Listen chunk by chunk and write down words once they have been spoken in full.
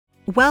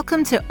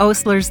Welcome to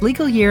Osler's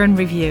Legal Year in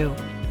Review,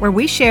 where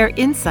we share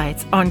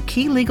insights on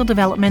key legal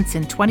developments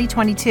in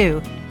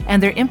 2022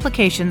 and their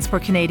implications for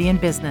Canadian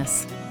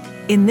business.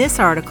 In this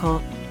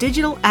article,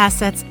 Digital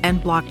Assets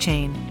and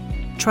Blockchain,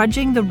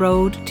 Trudging the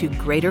Road to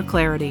Greater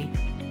Clarity,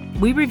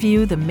 we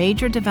review the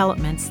major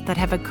developments that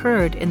have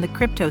occurred in the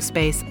crypto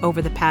space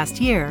over the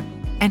past year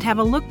and have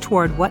a look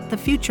toward what the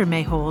future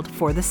may hold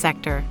for the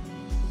sector.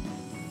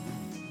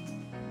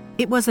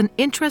 It was an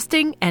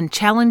interesting and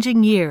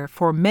challenging year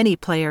for many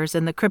players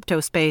in the crypto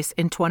space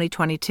in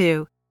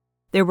 2022.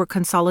 There were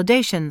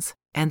consolidations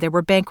and there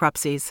were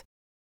bankruptcies.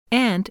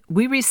 And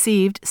we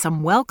received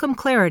some welcome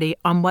clarity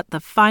on what the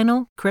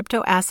final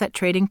crypto asset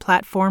trading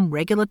platform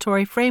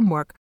regulatory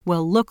framework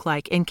will look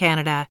like in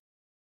Canada.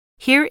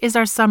 Here is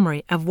our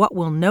summary of what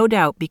will no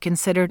doubt be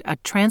considered a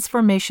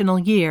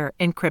transformational year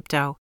in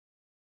crypto.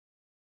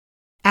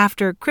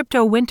 After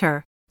crypto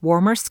winter,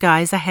 warmer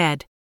skies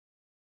ahead.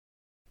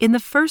 In the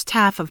first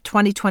half of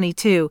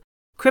 2022,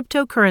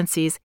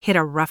 cryptocurrencies hit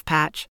a rough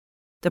patch.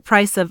 The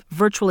price of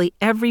virtually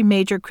every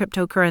major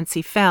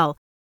cryptocurrency fell,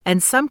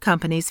 and some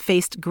companies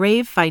faced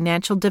grave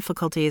financial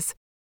difficulties,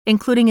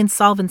 including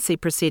insolvency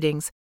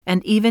proceedings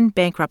and even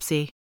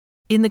bankruptcy.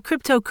 In the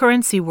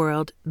cryptocurrency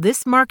world,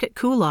 this market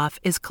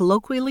cool-off is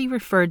colloquially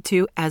referred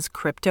to as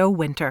crypto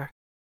winter.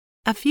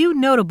 A few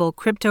notable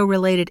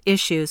crypto-related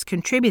issues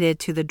contributed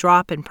to the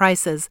drop in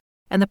prices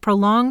and the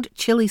prolonged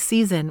chilly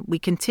season we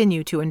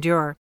continue to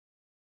endure.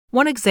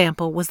 One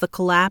example was the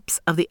collapse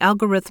of the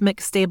algorithmic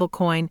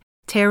stablecoin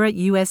Terra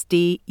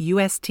USD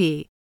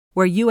UST,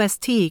 where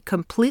UST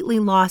completely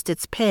lost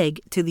its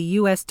peg to the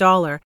US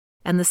dollar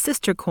and the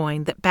sister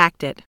coin that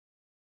backed it.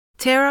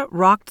 Terra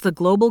rocked the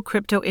global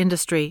crypto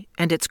industry,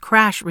 and its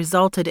crash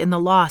resulted in the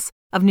loss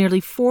of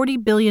nearly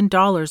 $40 billion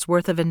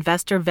worth of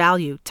investor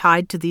value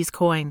tied to these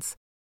coins.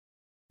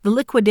 The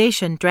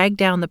liquidation dragged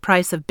down the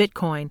price of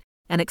Bitcoin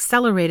and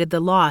accelerated the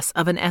loss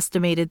of an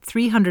estimated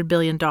 $300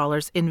 billion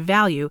in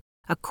value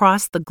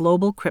across the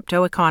global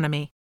crypto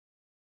economy.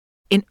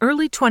 In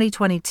early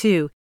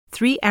 2022,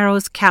 Three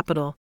Arrows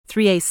Capital,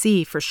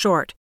 3AC for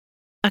short,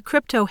 a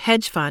crypto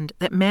hedge fund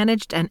that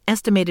managed an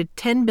estimated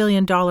 $10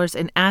 billion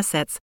in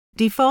assets,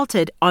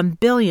 defaulted on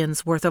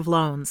billions worth of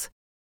loans.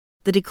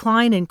 The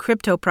decline in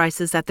crypto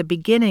prices at the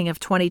beginning of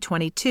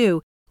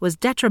 2022 was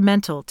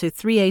detrimental to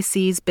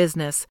 3AC's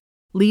business,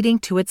 leading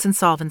to its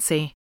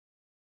insolvency.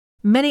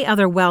 Many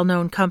other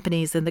well-known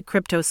companies in the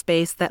crypto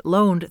space that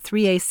loaned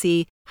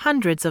 3AC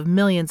hundreds of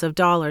millions of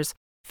dollars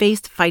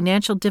faced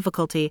financial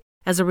difficulty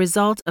as a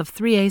result of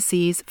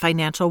 3AC's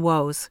financial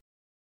woes.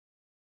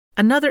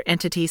 Another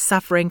entity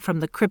suffering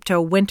from the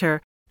crypto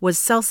winter was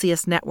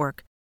Celsius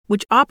Network,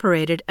 which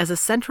operated as a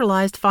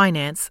centralized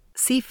finance,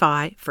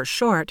 CeFi for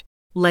short,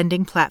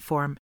 lending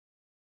platform.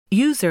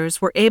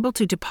 Users were able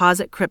to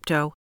deposit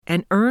crypto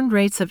and earn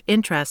rates of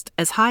interest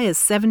as high as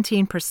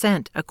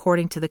 17%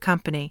 according to the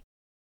company.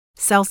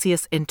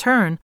 Celsius, in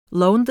turn,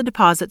 loaned the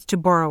deposits to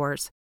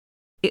borrowers.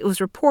 It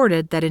was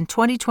reported that in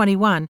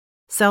 2021,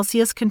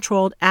 Celsius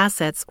controlled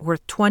assets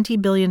worth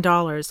 $20 billion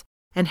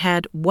and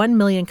had 1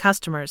 million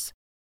customers.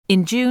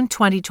 In June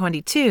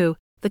 2022,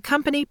 the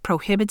company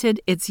prohibited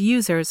its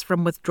users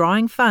from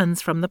withdrawing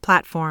funds from the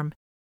platform.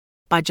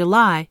 By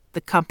July,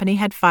 the company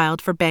had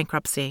filed for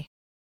bankruptcy.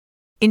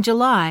 In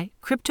July,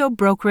 crypto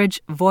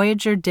brokerage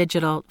Voyager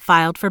Digital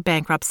filed for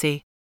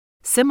bankruptcy.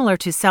 Similar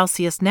to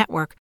Celsius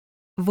Network,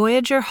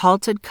 Voyager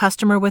halted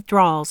customer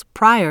withdrawals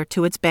prior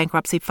to its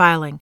bankruptcy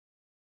filing.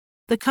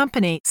 The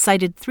company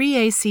cited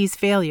 3AC's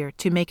failure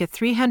to make a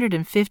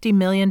 $350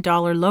 million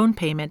loan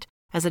payment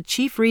as a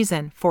chief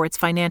reason for its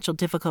financial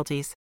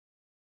difficulties.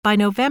 By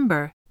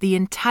November, the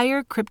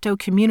entire crypto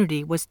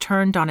community was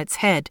turned on its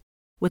head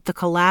with the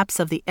collapse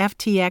of the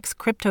FTX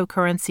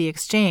cryptocurrency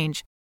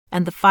exchange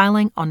and the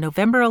filing on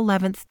November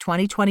 11,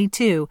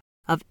 2022,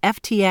 of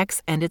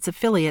FTX and its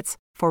affiliates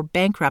for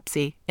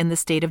bankruptcy in the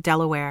state of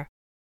Delaware.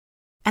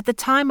 At the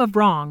time of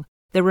wrong,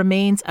 there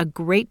remains a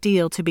great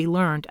deal to be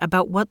learned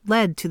about what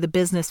led to the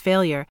business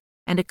failure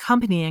and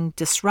accompanying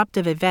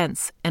disruptive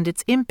events and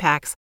its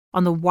impacts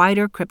on the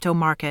wider crypto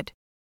market.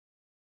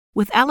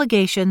 With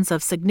allegations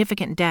of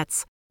significant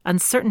debts,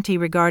 uncertainty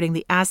regarding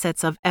the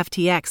assets of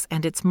FTX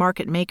and its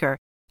market maker,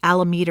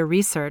 Alameda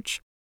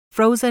Research,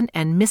 frozen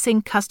and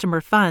missing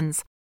customer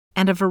funds,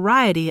 and a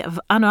variety of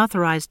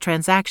unauthorized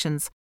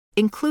transactions,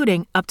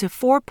 including up to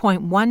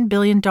 $4.1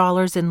 billion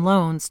in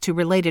loans to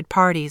related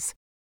parties,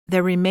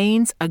 there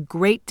remains a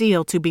great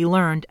deal to be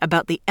learned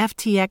about the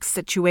FTX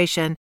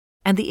situation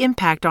and the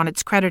impact on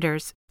its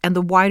creditors and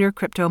the wider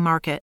crypto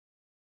market.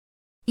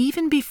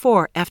 Even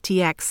before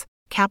FTX,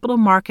 capital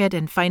market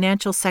and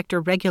financial sector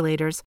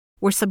regulators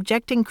were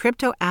subjecting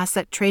crypto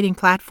asset trading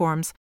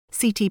platforms,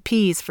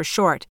 CTPs for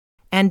short,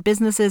 and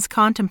businesses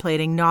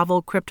contemplating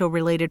novel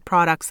crypto-related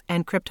products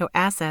and crypto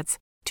assets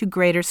to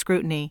greater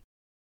scrutiny.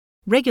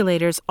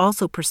 Regulators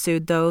also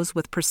pursued those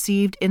with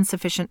perceived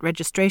insufficient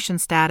registration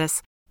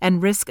status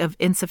and risk of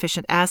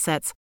insufficient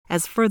assets,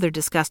 as further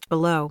discussed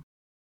below.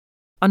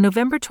 On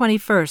November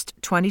 21,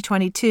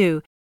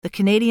 2022, the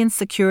Canadian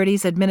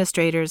Securities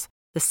Administrators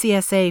the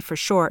CSA for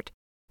short,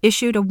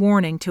 issued a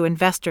warning to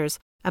investors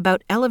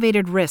about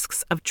elevated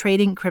risks of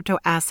trading crypto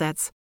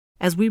assets,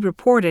 as we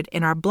reported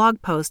in our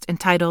blog post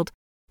entitled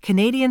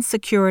Canadian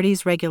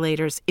Securities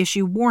Regulators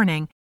Issue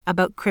Warning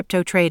About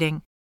Crypto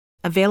Trading,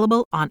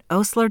 available on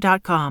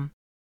osler.com.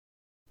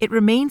 It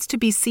remains to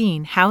be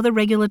seen how the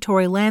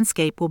regulatory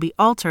landscape will be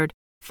altered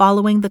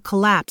following the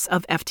collapse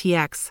of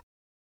FTX.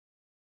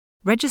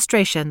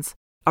 Registrations,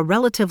 a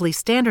relatively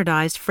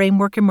standardized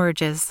framework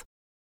emerges.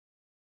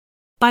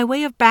 By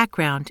way of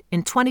background,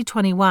 in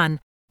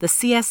 2021, the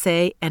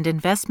CSA and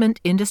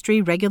Investment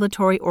Industry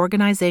Regulatory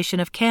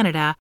Organization of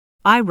Canada,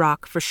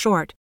 IIROC for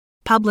short,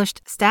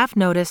 published Staff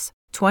Notice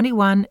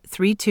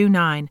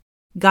 21329,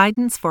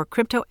 Guidance for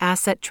Crypto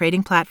Asset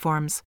Trading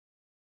Platforms,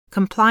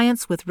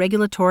 Compliance with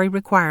Regulatory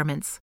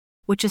Requirements,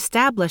 which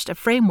established a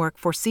framework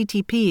for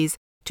CTPs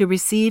to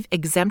receive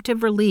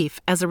exemptive relief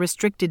as a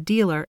restricted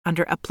dealer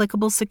under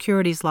applicable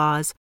securities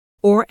laws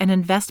or an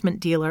investment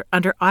dealer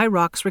under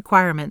IIROC's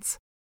requirements.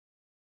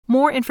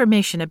 More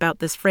information about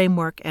this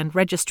framework and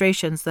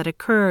registrations that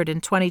occurred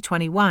in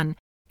 2021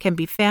 can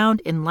be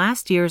found in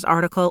last year's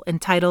article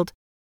entitled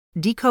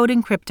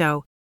Decoding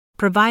Crypto,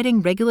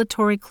 Providing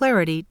Regulatory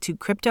Clarity to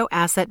Crypto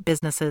Asset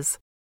Businesses.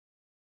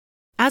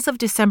 As of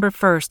December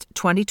 1,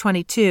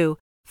 2022,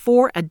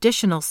 4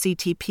 additional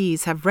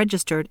CTPs have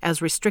registered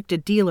as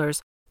restricted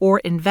dealers or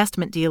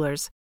investment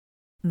dealers.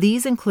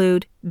 These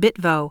include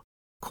BitVo,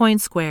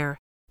 CoinSquare,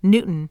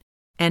 Newton,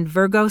 and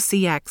Virgo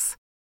CX.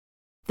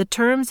 The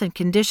terms and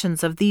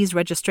conditions of these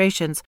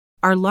registrations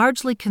are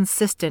largely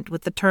consistent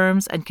with the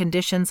terms and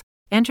conditions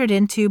entered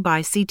into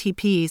by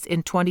CTPs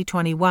in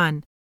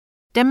 2021,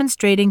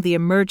 demonstrating the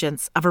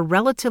emergence of a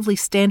relatively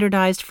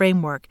standardized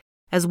framework,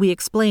 as we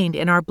explained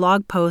in our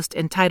blog post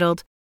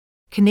entitled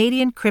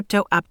Canadian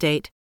Crypto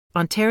Update,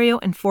 Ontario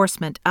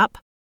Enforcement Up,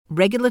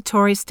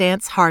 Regulatory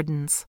Stance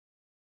Hardens.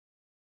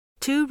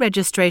 2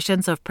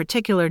 registrations of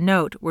particular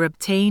note were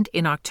obtained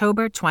in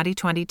October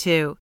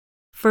 2022.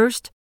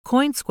 First,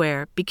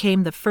 CoinSquare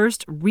became the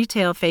first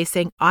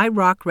retail-facing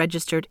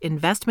IIROC-registered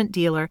investment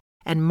dealer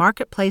and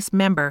marketplace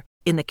member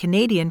in the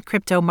Canadian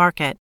crypto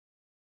market.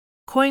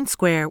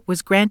 CoinSquare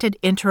was granted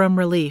interim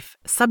relief,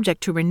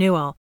 subject to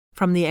renewal,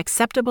 from the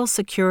acceptable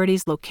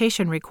securities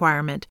location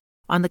requirement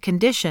on the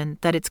condition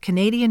that its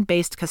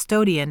Canadian-based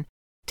custodian,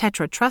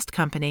 Tetra Trust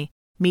Company,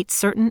 meets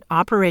certain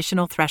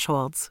operational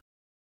thresholds.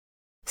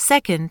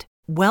 Second,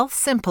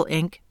 Wealthsimple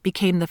Inc.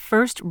 became the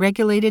first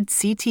regulated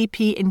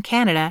CTP in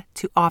Canada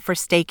to offer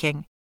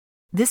staking.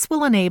 This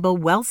will enable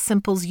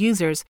Wealthsimple's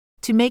users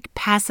to make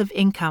passive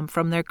income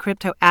from their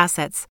crypto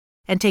assets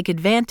and take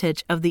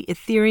advantage of the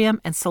Ethereum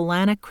and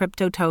Solana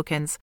crypto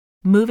tokens,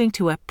 moving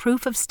to a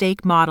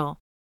proof-of-stake model.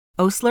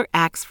 Osler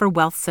acts for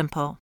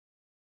Wealthsimple.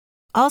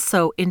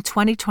 Also, in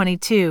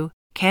 2022,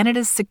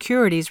 Canada's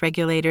securities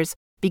regulators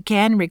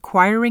began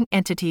requiring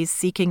entities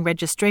seeking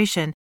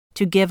registration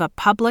to give a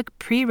public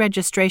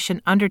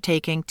pre-registration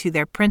undertaking to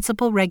their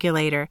principal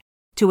regulator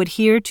to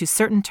adhere to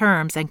certain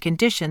terms and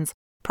conditions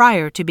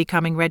prior to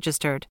becoming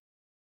registered.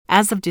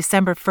 As of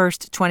December 1,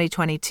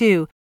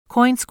 2022,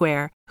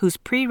 CoinSquare, whose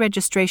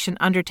pre-registration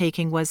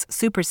undertaking was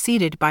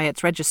superseded by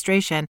its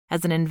registration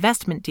as an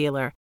investment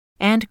dealer,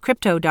 and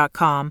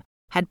Crypto.com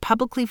had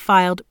publicly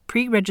filed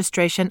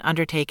pre-registration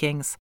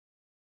undertakings.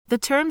 The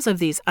terms of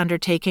these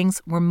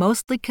undertakings were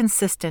mostly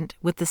consistent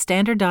with the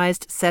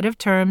standardized set of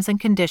terms and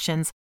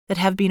conditions that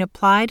have been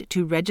applied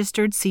to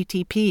registered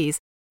CTPs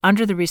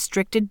under the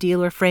Restricted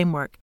Dealer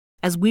Framework,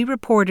 as we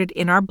reported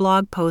in our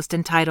blog post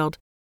entitled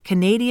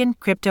Canadian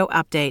Crypto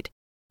Update,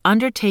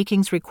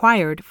 Undertakings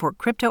Required for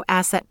Crypto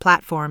Asset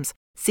Platforms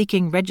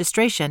Seeking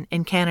Registration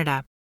in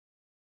Canada.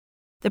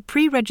 The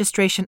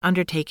pre-registration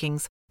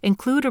undertakings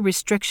include a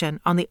restriction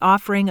on the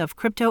offering of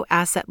crypto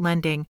asset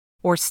lending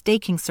or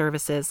staking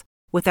services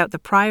without the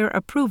prior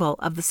approval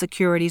of the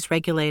securities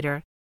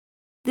regulator.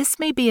 This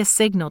may be a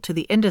signal to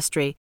the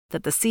industry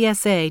that the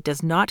CSA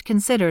does not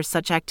consider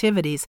such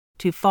activities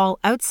to fall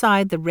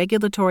outside the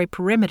regulatory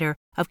perimeter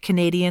of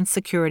Canadian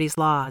securities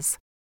laws.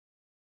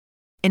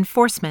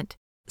 Enforcement.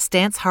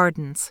 Stance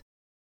hardens.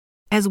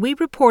 As we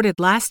reported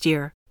last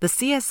year, the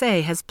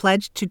CSA has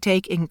pledged to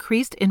take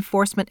increased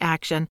enforcement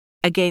action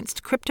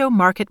against crypto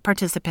market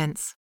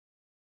participants.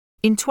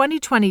 In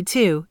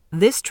 2022,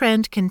 this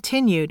trend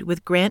continued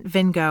with Grant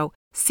Vingo,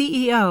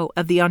 CEO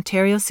of the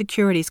Ontario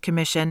Securities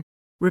Commission,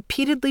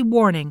 repeatedly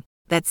warning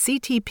that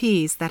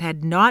CTPs that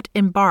had not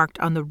embarked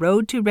on the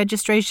road to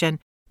registration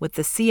with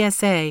the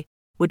CSA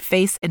would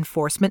face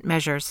enforcement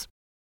measures.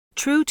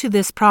 True to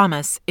this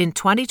promise, in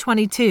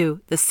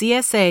 2022, the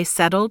CSA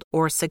settled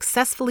or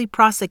successfully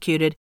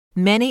prosecuted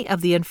many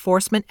of the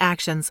enforcement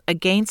actions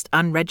against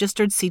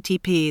unregistered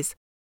CTPs,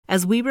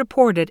 as we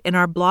reported in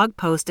our blog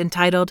post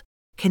entitled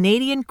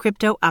Canadian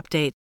Crypto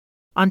Update,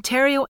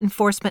 Ontario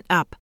Enforcement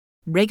Up,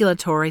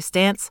 Regulatory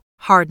Stance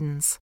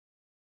Hardens.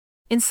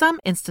 In some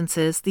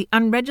instances, the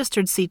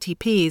unregistered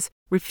CTPs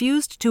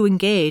refused to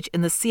engage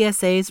in the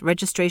CSA's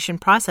registration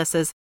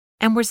processes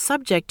and were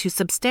subject to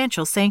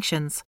substantial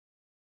sanctions.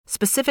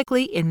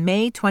 Specifically, in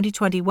May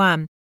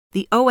 2021,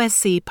 the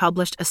OSC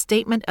published a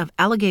Statement of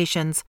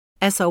Allegations,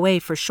 SOA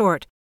for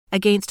short,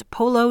 against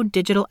Polo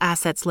Digital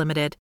Assets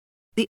Limited,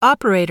 the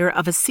operator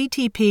of a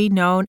CTP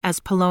known as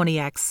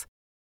Poloniex.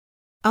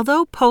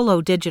 Although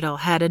Polo Digital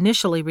had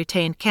initially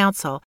retained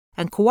counsel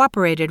and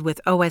cooperated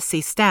with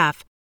OSC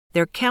staff,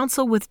 their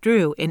counsel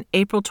withdrew in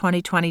April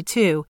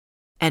 2022,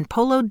 and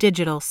Polo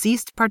Digital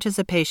ceased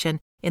participation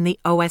in the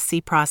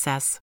OSC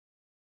process.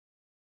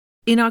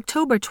 In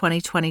October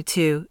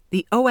 2022,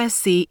 the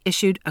OSC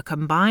issued a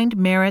combined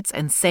merits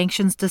and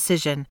sanctions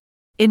decision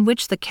in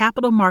which the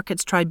Capital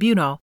Markets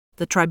Tribunal,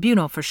 the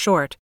Tribunal for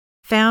short,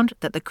 found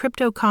that the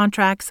crypto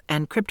contracts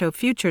and crypto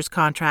futures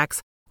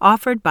contracts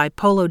offered by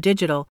Polo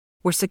Digital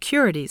were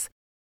securities,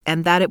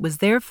 and that it was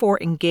therefore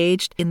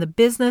engaged in the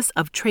business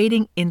of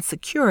trading in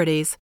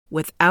securities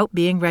without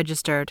being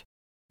registered,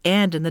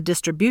 and in the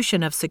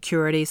distribution of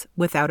securities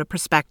without a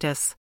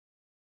prospectus.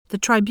 The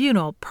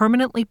tribunal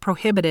permanently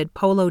prohibited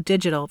Polo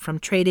Digital from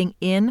trading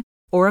in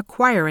or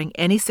acquiring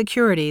any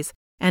securities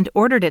and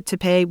ordered it to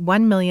pay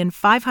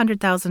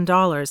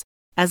 $1,500,000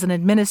 as an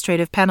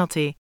administrative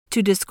penalty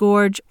to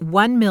disgorge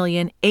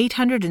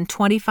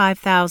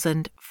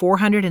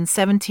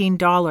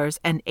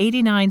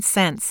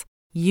 $1,825,417.89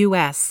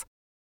 US,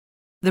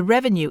 the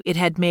revenue it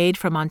had made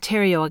from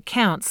Ontario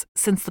accounts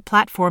since the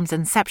platform's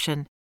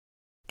inception,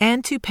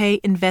 and to pay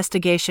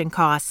investigation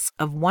costs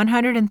of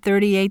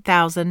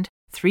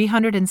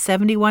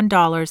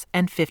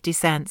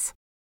 $138,371.50.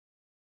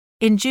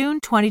 In June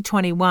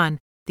 2021,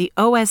 the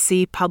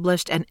OSC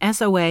published an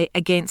SOA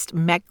against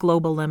MEC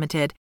Global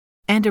Limited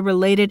and a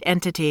related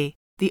entity,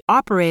 the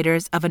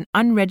operators of an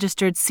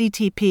unregistered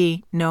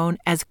CTP known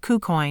as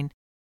KuCoin.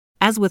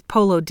 As with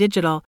Polo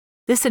Digital,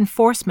 this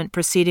enforcement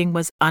proceeding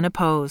was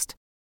unopposed.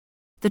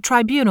 The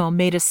tribunal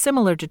made a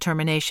similar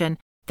determination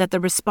that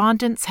the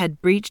respondents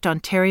had breached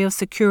Ontario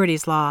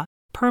securities law,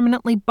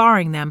 permanently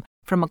barring them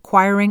from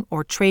acquiring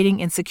or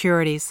trading in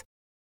securities.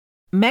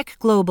 MEC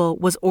Global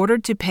was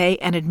ordered to pay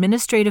an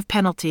administrative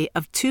penalty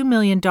of $2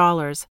 million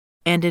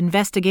and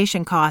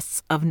investigation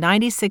costs of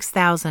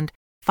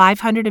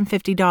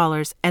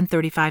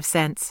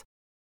 $96,550.35.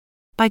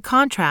 By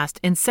contrast,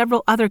 in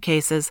several other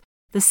cases,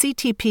 the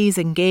CTPs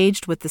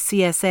engaged with the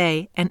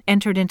CSA and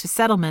entered into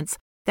settlements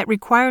that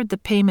required the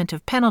payment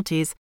of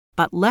penalties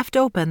but left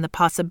open the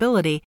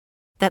possibility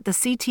that the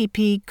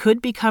CTP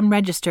could become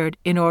registered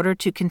in order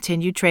to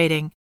continue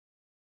trading.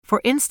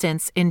 For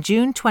instance, in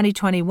June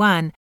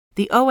 2021,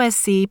 the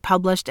OSC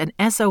published an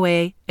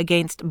SOA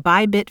against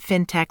Bybit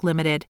Fintech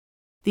Limited,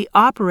 the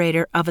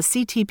operator of a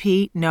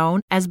CTP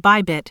known as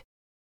Bybit.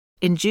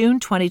 In June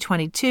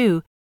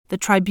 2022, the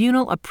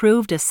tribunal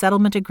approved a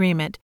settlement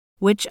agreement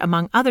which,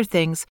 among other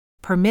things,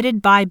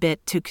 permitted Bybit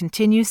to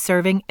continue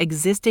serving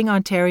existing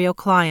Ontario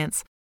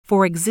clients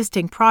for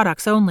existing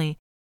products only,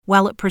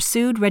 while it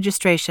pursued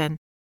registration,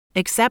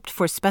 except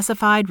for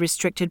specified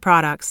restricted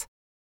products.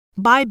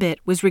 Bybit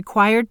was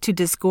required to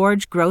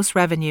disgorge gross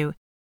revenue,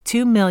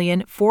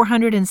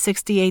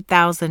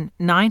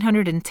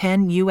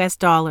 $2,468,910 US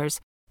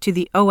to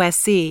the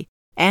OSC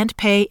and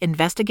pay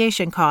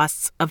investigation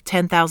costs of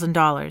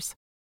 $10,000.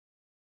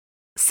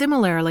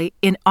 Similarly,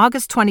 in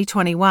August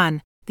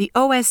 2021, the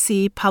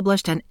OSC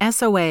published an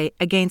SOA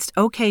against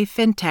OK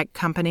Fintech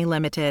Company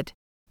Limited,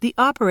 the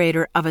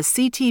operator of a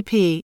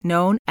CTP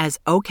known as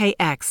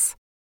OKX.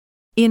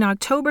 In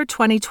October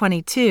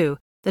 2022,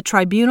 the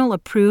tribunal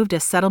approved a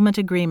settlement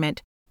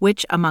agreement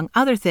which, among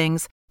other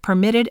things,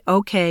 permitted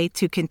OK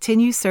to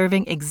continue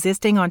serving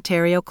existing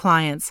Ontario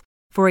clients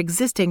for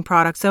existing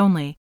products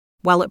only,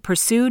 while it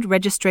pursued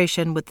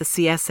registration with the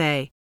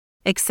CSA,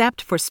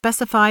 except for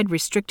specified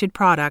restricted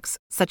products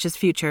such as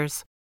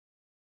futures.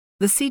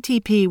 The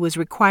CTP was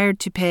required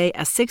to pay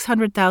a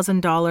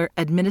 $600,000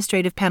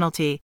 administrative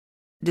penalty,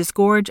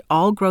 disgorge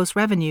all gross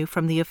revenue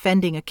from the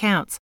offending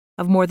accounts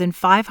of more than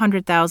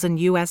 $500,000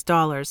 US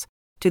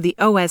to the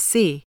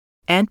OSC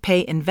and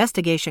pay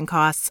investigation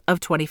costs of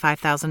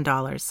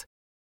 $25,000.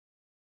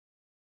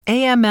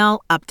 AML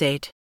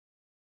Update.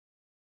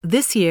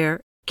 This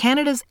year,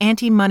 Canada's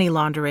anti-money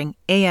laundering,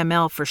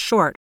 AML for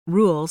short,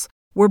 rules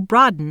were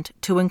broadened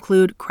to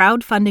include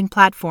crowdfunding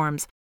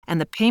platforms and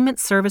the payment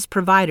service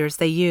providers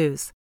they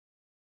use.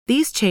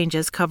 These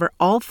changes cover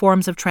all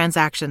forms of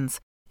transactions,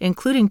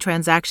 including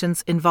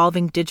transactions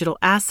involving digital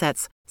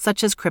assets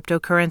such as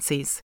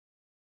cryptocurrencies.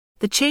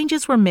 The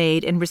changes were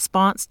made in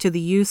response to the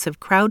use of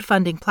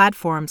crowdfunding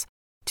platforms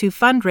to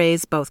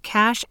fundraise both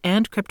cash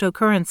and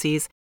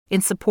cryptocurrencies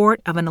in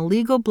support of an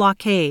illegal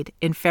blockade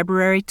in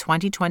February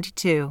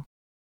 2022.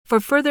 For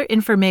further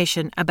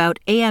information about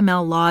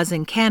AML laws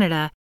in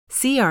Canada,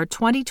 see our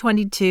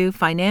 2022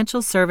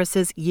 Financial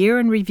Services Year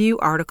in Review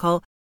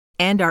article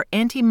and our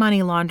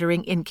Anti-Money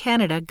Laundering in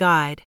Canada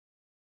guide.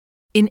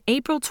 In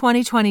April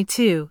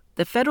 2022,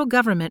 the federal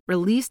government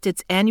released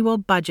its annual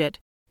budget,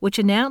 which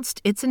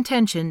announced its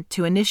intention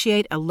to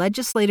initiate a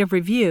legislative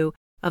review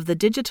of the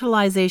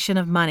digitalization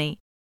of money,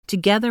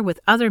 together with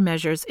other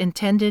measures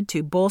intended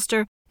to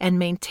bolster and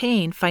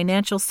maintain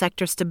financial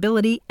sector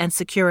stability and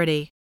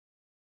security.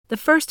 The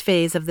first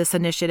phase of this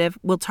initiative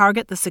will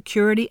target the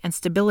security and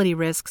stability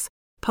risks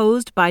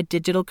posed by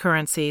digital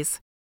currencies,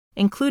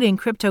 including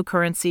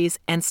cryptocurrencies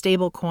and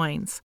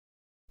stablecoins,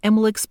 and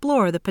will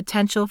explore the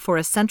potential for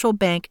a central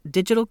bank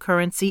digital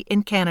currency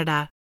in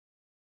Canada.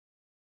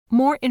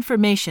 More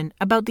information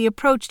about the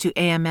approach to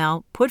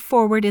AML put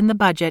forward in the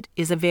budget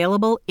is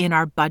available in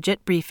our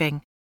budget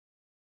briefing.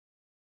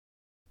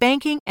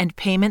 Banking and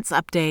Payments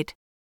Update.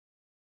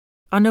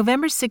 On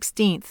November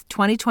 16,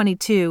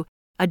 2022,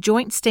 a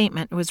joint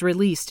statement was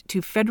released to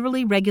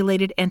federally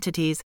regulated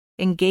entities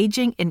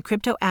engaging in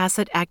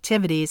crypto-asset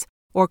activities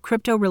or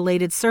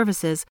crypto-related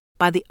services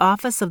by the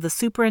Office of the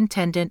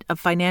Superintendent of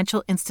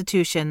Financial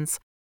Institutions,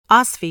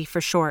 OSFI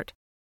for short,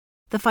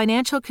 the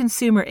Financial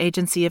Consumer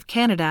Agency of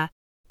Canada,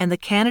 and the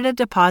Canada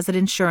Deposit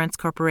Insurance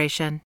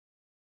Corporation.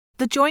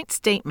 The joint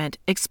statement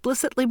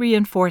explicitly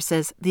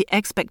reinforces the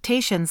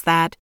expectations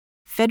that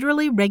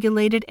federally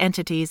regulated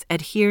entities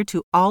adhere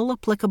to all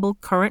applicable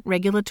current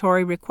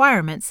regulatory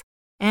requirements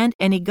and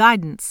any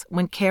guidance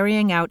when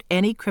carrying out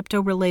any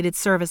crypto-related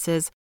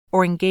services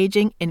or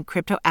engaging in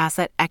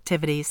crypto-asset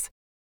activities.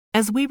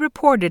 As we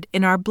reported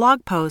in our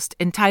blog post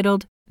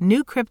entitled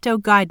New Crypto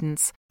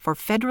Guidance for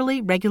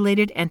Federally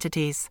Regulated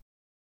Entities.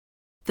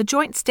 The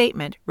joint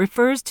statement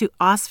refers to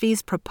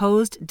OSFI's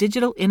proposed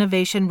Digital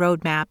Innovation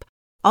Roadmap,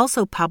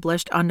 also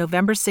published on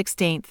November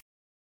 16th.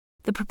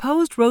 The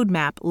proposed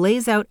roadmap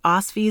lays out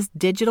OSFI's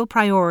digital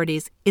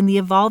priorities in the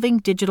evolving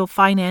digital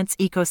finance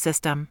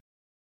ecosystem.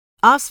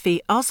 OSFI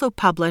also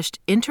published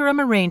interim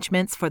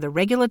arrangements for the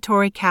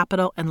regulatory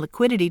capital and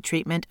liquidity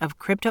treatment of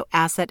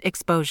crypto-asset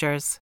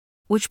exposures,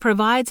 which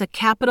provides a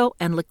capital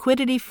and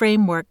liquidity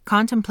framework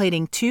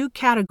contemplating two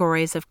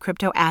categories of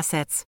crypto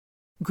assets.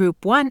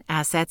 Group 1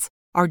 assets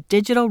are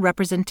digital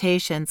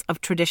representations of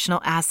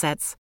traditional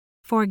assets,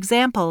 for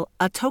example,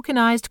 a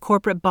tokenized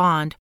corporate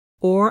bond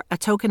or a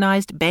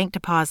tokenized bank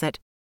deposit,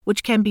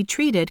 which can be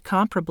treated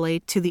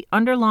comparably to the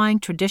underlying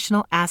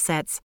traditional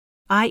assets,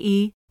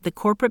 i.e., the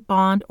corporate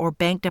bond or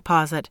bank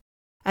deposit,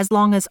 as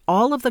long as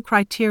all of the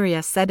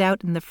criteria set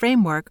out in the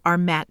framework are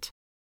met.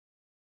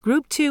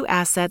 Group 2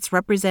 assets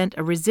represent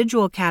a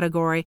residual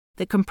category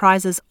that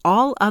comprises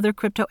all other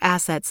crypto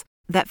assets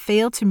that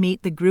fail to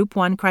meet the Group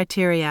 1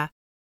 criteria.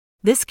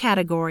 This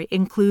category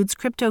includes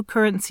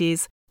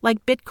cryptocurrencies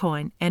like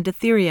Bitcoin and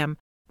Ethereum,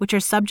 which are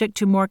subject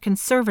to more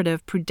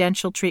conservative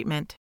prudential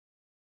treatment.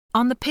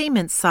 On the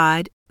payments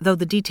side, though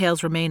the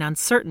details remain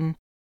uncertain,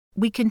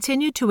 we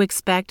continue to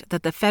expect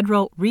that the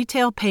Federal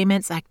Retail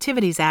Payments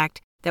Activities Act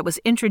that was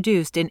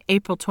introduced in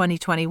April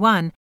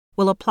 2021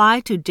 will apply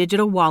to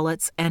digital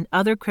wallets and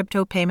other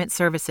crypto payment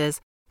services,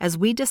 as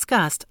we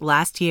discussed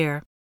last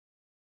year.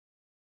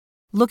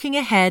 Looking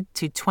ahead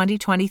to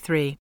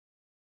 2023.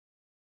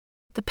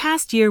 The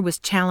past year was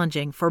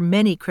challenging for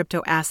many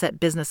crypto asset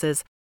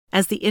businesses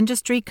as the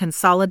industry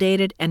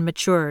consolidated and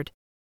matured.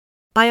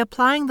 By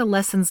applying the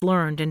lessons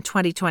learned in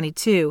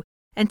 2022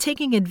 and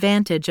taking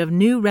advantage of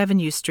new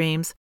revenue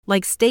streams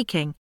like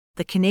staking,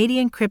 the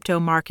Canadian crypto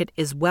market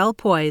is well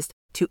poised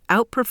to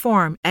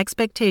outperform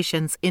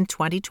expectations in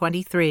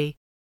 2023.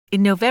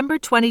 In November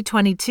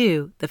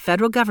 2022, the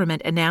federal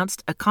government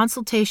announced a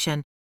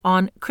consultation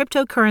on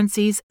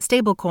cryptocurrencies,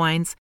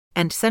 stablecoins,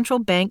 and central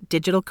bank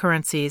digital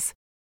currencies.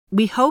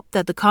 We hope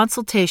that the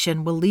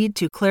consultation will lead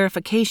to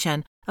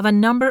clarification of a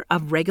number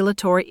of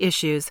regulatory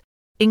issues,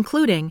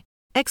 including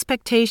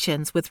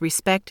expectations with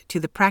respect to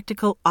the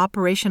practical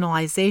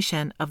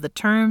operationalization of the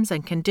terms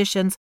and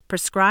conditions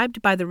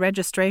prescribed by the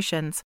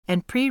registrations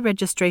and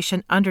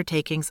pre-registration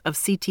undertakings of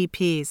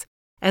CTPs,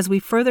 as we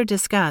further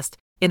discussed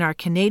in our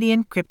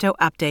Canadian Crypto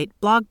Update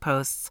blog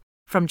posts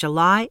from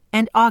July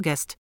and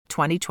August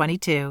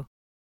 2022.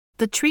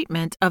 The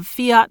treatment of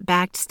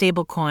fiat-backed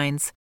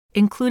stablecoins,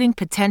 including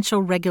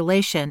potential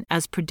regulation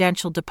as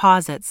prudential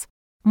deposits,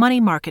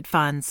 money market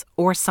funds,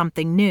 or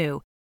something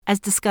new, as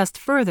discussed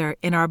further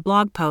in our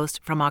blog post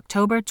from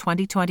October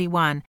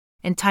 2021,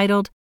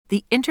 entitled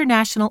The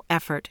International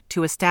Effort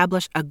to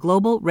Establish a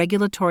Global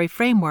Regulatory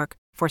Framework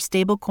for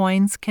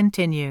Stablecoins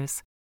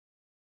Continues.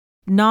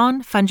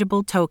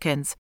 Non-fungible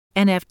tokens,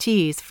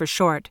 NFTs for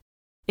short,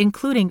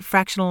 including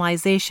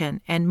fractionalization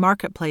and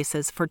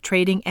marketplaces for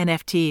trading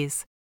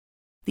NFTs.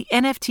 The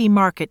NFT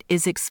market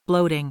is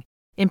exploding,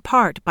 in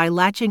part by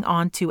latching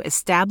on to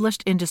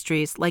established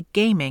industries like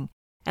gaming,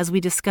 as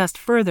we discussed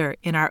further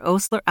in our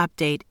Osler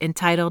update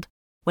entitled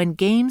When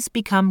Games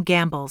Become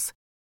Gambles,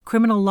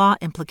 Criminal Law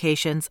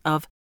Implications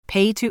of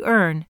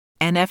Pay-to-Earn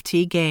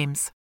NFT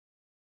Games.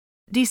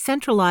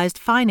 Decentralized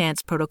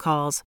finance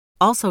protocols,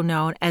 also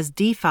known as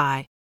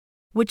DeFi,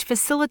 which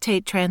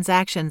facilitate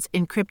transactions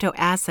in crypto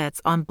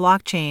assets on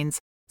blockchains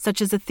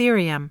such as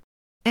Ethereum,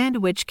 and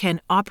which can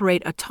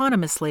operate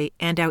autonomously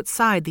and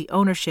outside the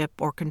ownership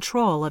or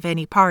control of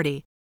any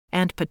party,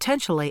 and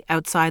potentially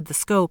outside the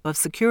scope of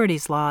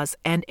securities laws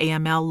and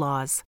AML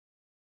laws.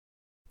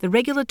 The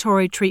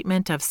regulatory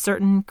treatment of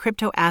certain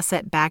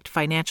crypto-asset-backed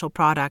financial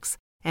products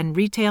and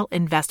retail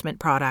investment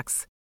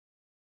products.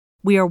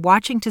 We are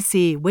watching to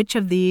see which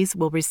of these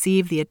will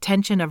receive the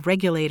attention of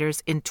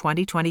regulators in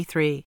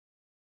 2023.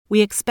 We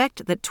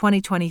expect that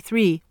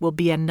 2023 will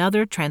be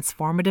another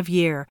transformative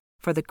year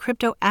for the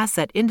crypto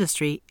asset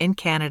industry in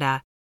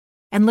Canada,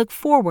 and look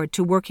forward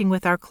to working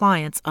with our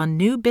clients on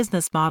new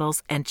business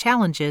models and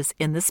challenges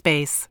in the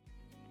space.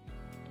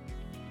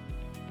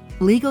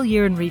 Legal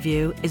Year in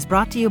Review is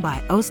brought to you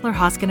by Osler,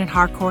 Hoskin &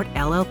 Harcourt,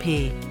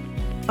 LLP.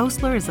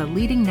 Osler is a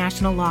leading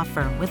national law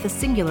firm with a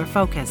singular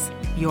focus,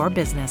 your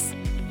business.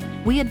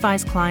 We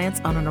advise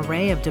clients on an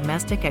array of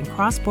domestic and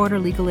cross-border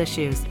legal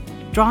issues,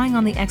 drawing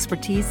on the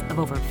expertise of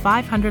over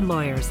 500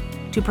 lawyers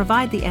to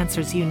provide the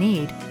answers you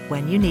need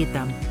when you need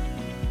them.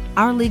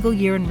 Our Legal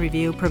Year in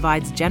Review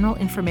provides general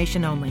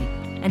information only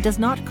and does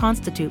not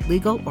constitute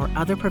legal or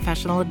other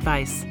professional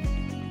advice.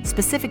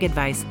 Specific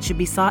advice should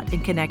be sought in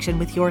connection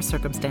with your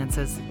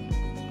circumstances.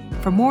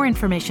 For more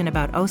information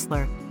about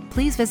Osler,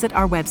 please visit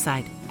our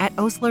website at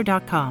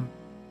osler.com.